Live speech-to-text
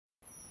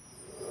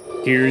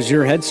Here's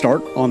your head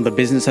start on the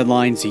business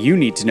headlines you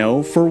need to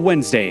know for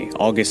Wednesday,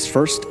 August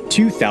 1st,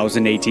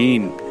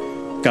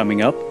 2018.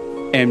 Coming up,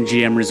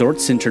 MGM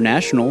Resorts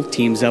International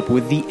teams up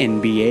with the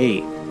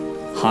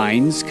NBA.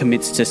 Heinz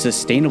commits to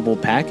sustainable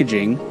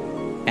packaging.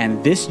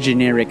 And this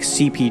generic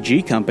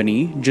CPG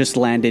company just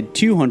landed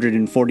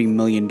 $240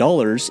 million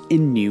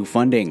in new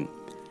funding.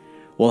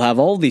 We'll have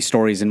all these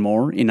stories and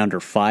more in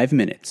under 5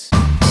 minutes.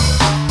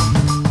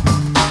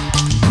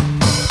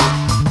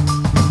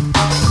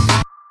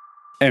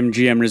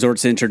 MGM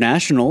Resorts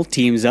International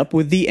teams up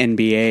with the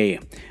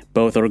NBA.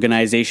 Both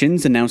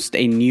organizations announced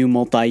a new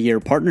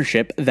multi-year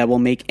partnership that will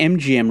make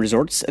MGM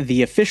Resorts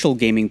the official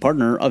gaming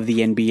partner of the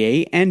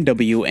NBA and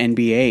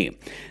WNBA.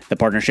 The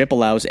partnership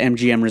allows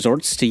MGM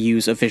Resorts to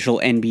use official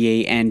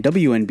NBA and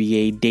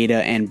WNBA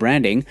data and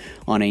branding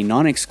on a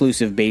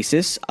non-exclusive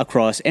basis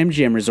across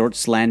MGM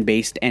Resorts'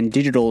 land-based and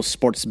digital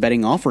sports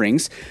betting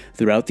offerings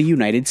throughout the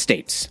United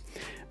States.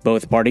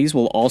 Both parties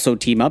will also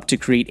team up to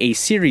create a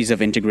series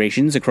of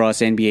integrations across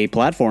NBA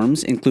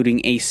platforms,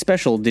 including a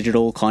special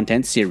digital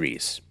content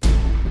series.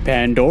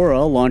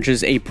 Pandora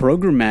launches a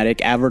programmatic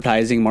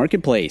advertising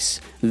marketplace.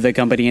 The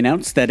company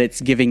announced that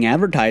it's giving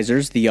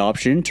advertisers the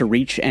option to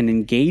reach and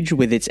engage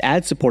with its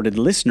ad-supported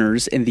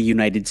listeners in the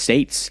United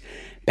States.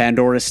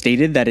 Pandora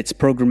stated that its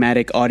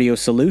programmatic audio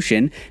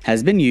solution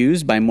has been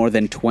used by more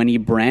than 20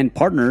 brand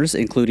partners,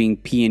 including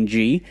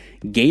P&G,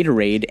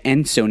 Gatorade,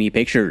 and Sony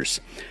Pictures.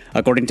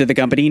 According to the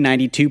company,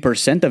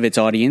 92% of its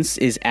audience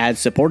is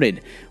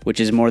ad-supported, which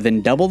is more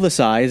than double the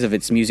size of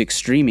its music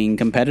streaming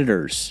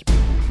competitors.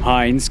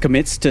 Heinz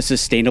commits to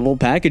sustainable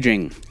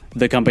packaging.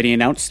 The company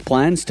announced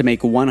plans to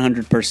make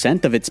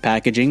 100% of its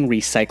packaging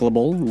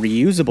recyclable,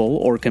 reusable,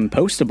 or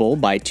compostable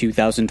by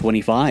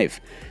 2025.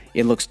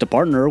 It looks to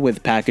partner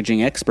with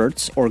packaging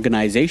experts,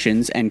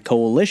 organizations, and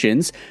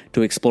coalitions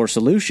to explore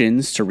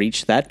solutions to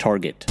reach that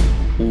target.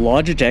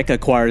 Logitech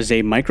acquires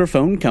a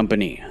microphone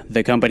company.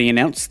 The company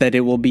announced that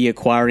it will be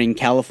acquiring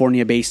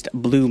California-based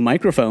Blue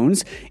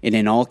Microphones in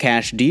an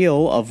all-cash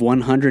deal of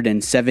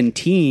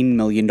 $117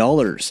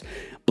 million.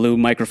 Blue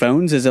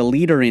Microphones is a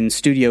leader in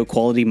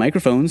studio-quality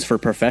microphones for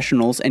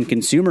professionals and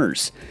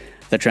consumers.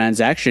 The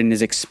transaction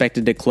is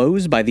expected to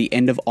close by the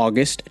end of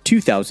August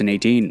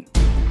 2018.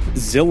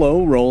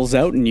 Zillow rolls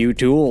out new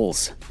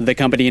tools. The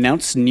company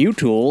announced new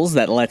tools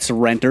that lets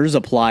renters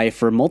apply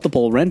for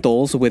multiple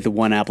rentals with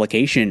one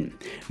application.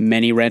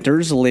 Many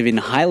renters live in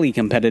highly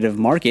competitive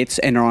markets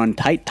and are on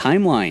tight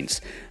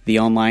timelines. The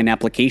online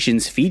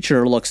applications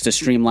feature looks to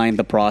streamline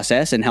the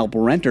process and help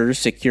renters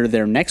secure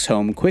their next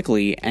home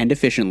quickly and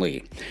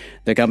efficiently.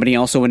 The company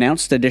also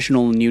announced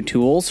additional new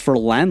tools for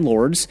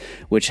landlords,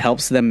 which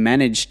helps them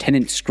manage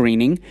tenant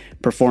screening,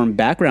 perform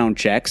background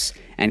checks,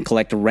 and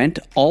collect rent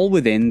all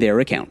within their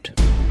account.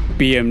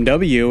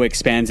 BMW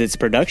expands its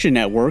production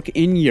network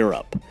in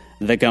Europe.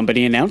 The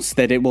company announced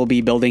that it will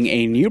be building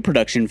a new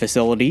production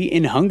facility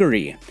in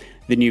Hungary.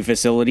 The new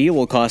facility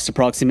will cost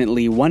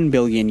approximately 1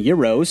 billion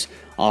euros,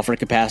 offer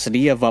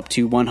capacity of up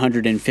to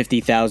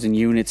 150,000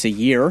 units a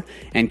year,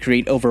 and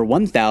create over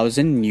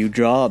 1,000 new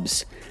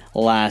jobs.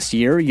 Last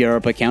year,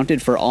 Europe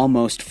accounted for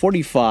almost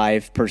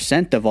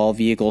 45% of all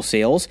vehicle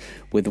sales,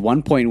 with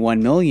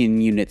 1.1 million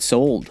units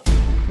sold.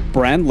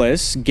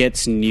 Brandless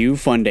gets new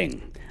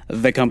funding.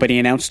 The company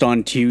announced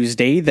on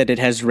Tuesday that it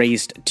has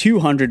raised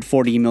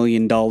 $240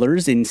 million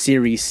in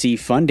Series C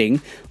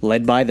funding,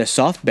 led by the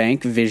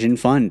SoftBank Vision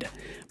Fund.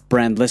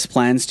 Brandless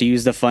plans to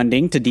use the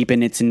funding to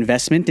deepen its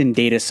investment in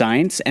data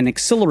science and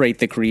accelerate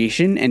the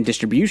creation and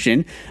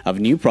distribution of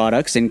new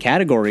products and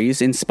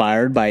categories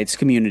inspired by its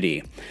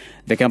community.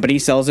 The company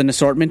sells an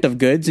assortment of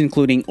goods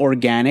including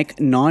organic,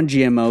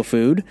 non-GMO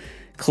food,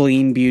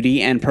 clean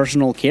beauty and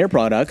personal care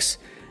products,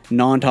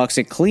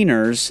 non-toxic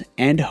cleaners,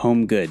 and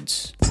home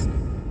goods.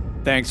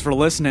 Thanks for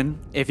listening.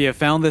 If you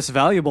found this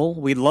valuable,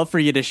 we'd love for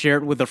you to share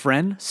it with a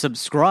friend,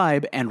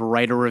 subscribe, and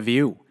write a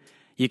review.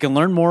 You can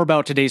learn more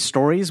about today's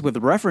stories with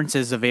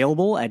references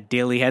available at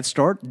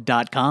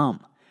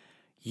dailyheadstart.com.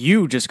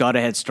 You just got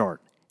a head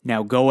start.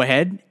 Now go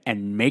ahead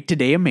and make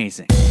today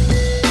amazing.